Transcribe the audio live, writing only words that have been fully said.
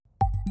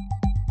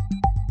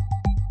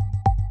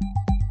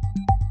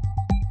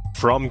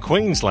From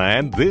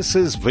Queensland, this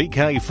is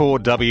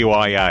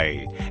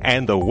VK4WIA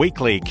and the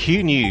weekly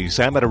QNews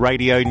amateur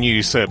radio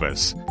news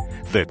service.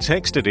 The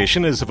text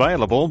edition is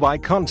available by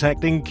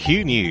contacting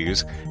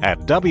QNews at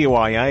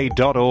wia.org.au.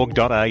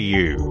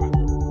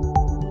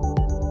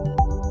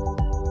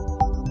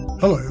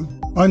 Hello,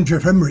 I'm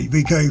Geoff Emery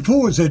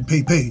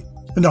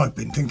VK4ZPP, and I've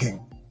been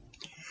thinking.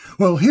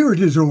 Well, here it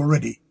is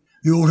already,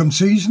 the autumn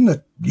season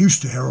that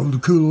used to herald the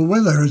cooler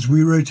weather as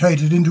we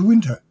rotated into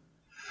winter.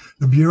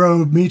 The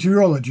Bureau of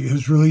Meteorology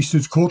has released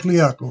its quarterly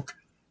outlook,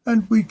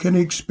 and we can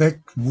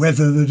expect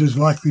weather that is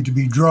likely to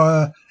be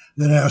drier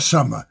than our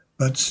summer,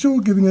 but still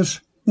giving us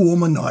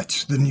warmer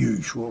nights than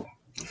usual.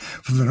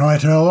 For the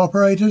night owl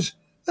operators,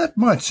 that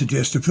might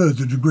suggest a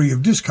further degree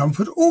of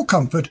discomfort or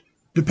comfort,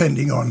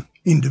 depending on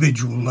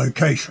individual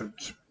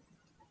locations.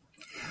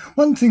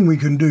 One thing we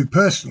can do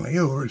personally,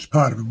 or as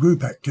part of a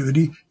group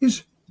activity,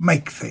 is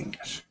make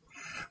things.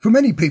 For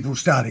many people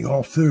starting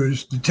off, there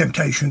is the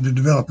temptation to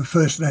develop a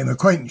first-name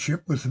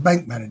acquaintanceship with the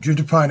bank manager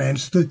to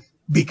finance the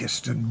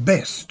biggest and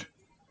best.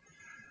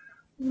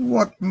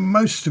 What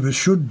most of us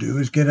should do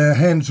is get our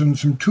hands on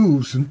some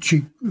tools and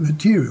cheap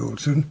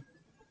materials and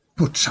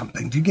put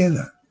something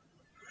together.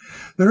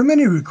 There are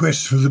many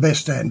requests for the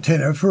best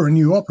antenna for a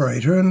new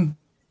operator, and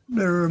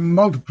there are a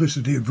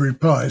multiplicity of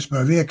replies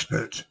by the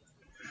experts.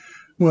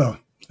 Well,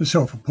 the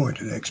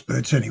self-appointed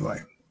experts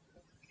anyway.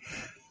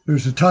 There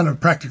is a ton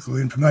of practical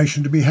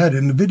information to be had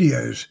in the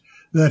videos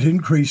that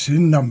increase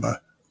in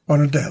number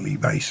on a daily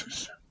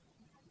basis.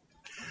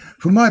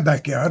 For my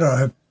backyard,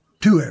 I have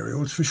two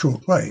aerials for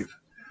shortwave.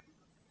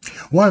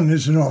 One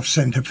is an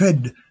off-centre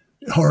fed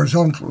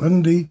horizontal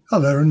and the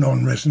other a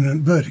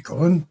non-resonant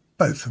vertical, and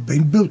both have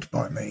been built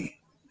by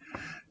me.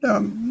 Now,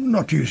 I'm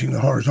not using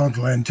the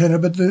horizontal antenna,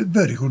 but the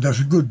vertical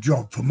does a good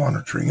job for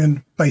monitoring,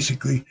 and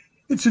basically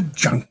it's a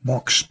junk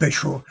box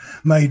special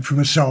made from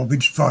a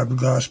salvaged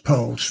fibreglass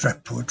pole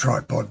strapped to a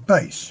tripod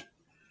base.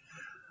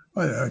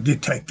 I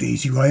did take the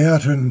easy way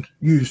out and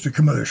used a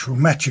commercial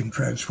matching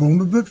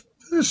transformer, but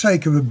for the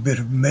sake of a bit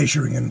of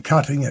measuring and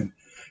cutting and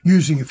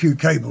using a few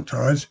cable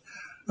ties,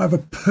 I have a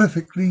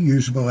perfectly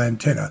usable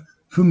antenna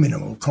for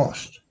minimal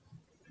cost.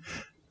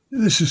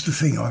 This is the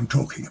thing I'm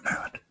talking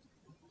about.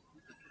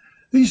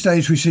 These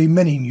days we see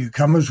many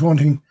newcomers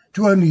wanting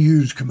to only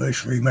use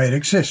commercially made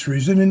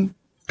accessories, and in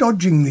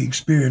dodging the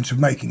experience of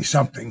making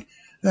something,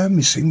 they're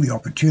missing the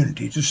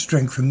opportunity to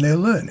strengthen their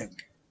learning.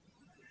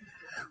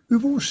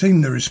 We've all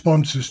seen the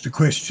responses to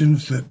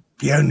questions that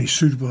the only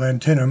suitable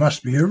antenna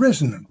must be a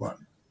resonant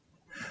one.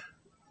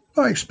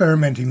 By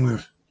experimenting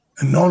with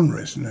a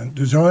non-resonant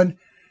design,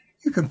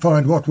 you can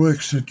find what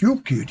works at your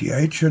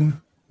QTH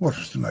and what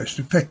is the most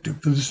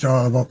effective for the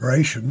style of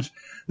operations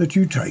that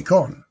you take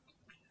on.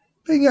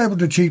 Being able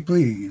to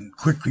cheaply and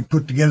quickly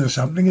put together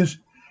something is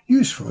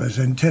useful, as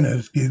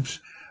antennas gives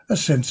a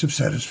sense of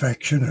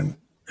satisfaction and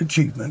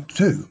achievement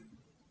too.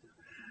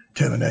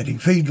 Terminating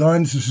feed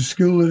lines is a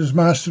skill that is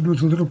mastered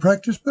with a little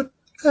practice, but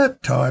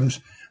at times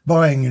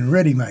buying in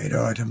ready-made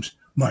items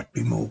might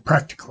be more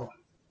practical.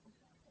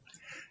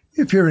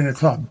 If you're in a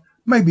club,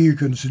 maybe you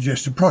can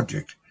suggest a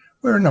project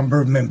where a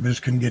number of members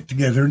can get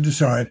together and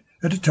decide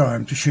at a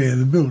time to share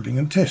the building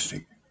and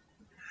testing.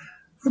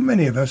 For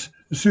many of us,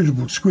 a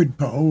suitable squid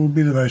pole will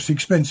be the most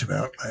expensive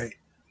outlay,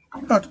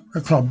 but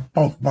a club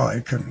bulk buy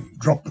can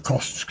drop the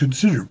costs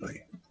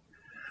considerably.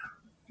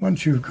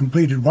 Once you've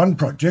completed one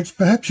project,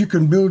 perhaps you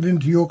can build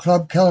into your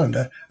club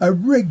calendar a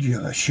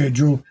regular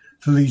schedule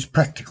for these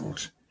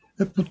practicals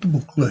that put the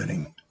book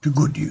learning to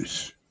good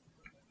use.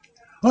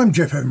 I'm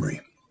Geoff Emery,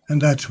 and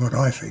that's what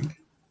I think.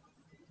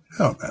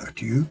 How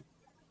about you?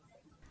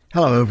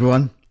 Hello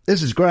everyone,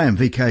 this is Graham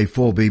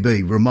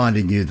VK4BB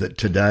reminding you that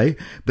today,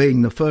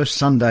 being the first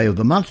Sunday of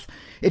the month,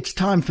 it's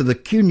time for the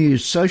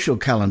QNews social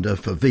calendar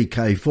for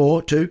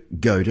VK4 to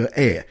go to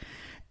air,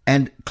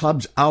 and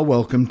clubs are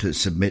welcome to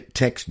submit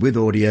text with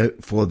audio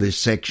for this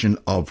section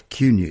of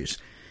QNews.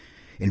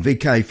 In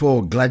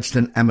VK4,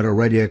 Gladstone Amateur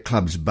Radio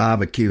Club's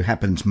barbecue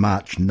happens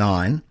March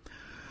 9.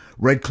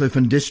 Redcliffe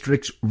and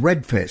District's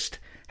Redfest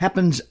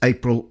happens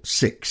April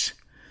 6.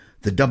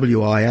 The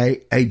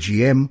WIA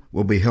AGM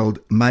will be held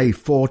May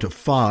 4 to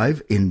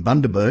 5 in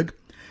Bundaberg.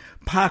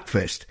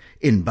 Parkfest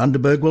in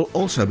Bundaberg will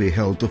also be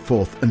held the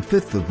 4th and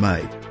 5th of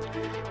May.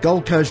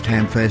 Gold Coast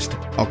Hamfest,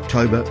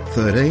 October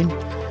 13.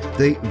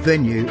 The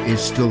venue is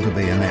still to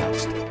be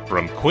announced.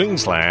 From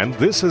Queensland,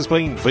 this has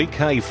been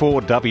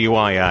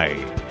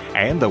VK4WIA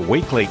and the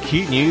weekly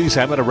QNews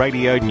amateur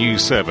radio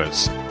news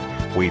service.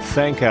 We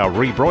thank our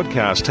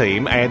rebroadcast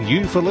team and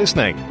you for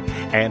listening.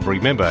 And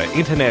remember,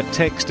 internet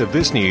text of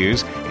this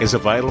news is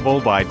available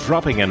by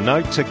dropping a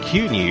note to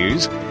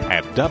QNews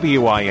at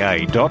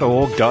wia.org.au.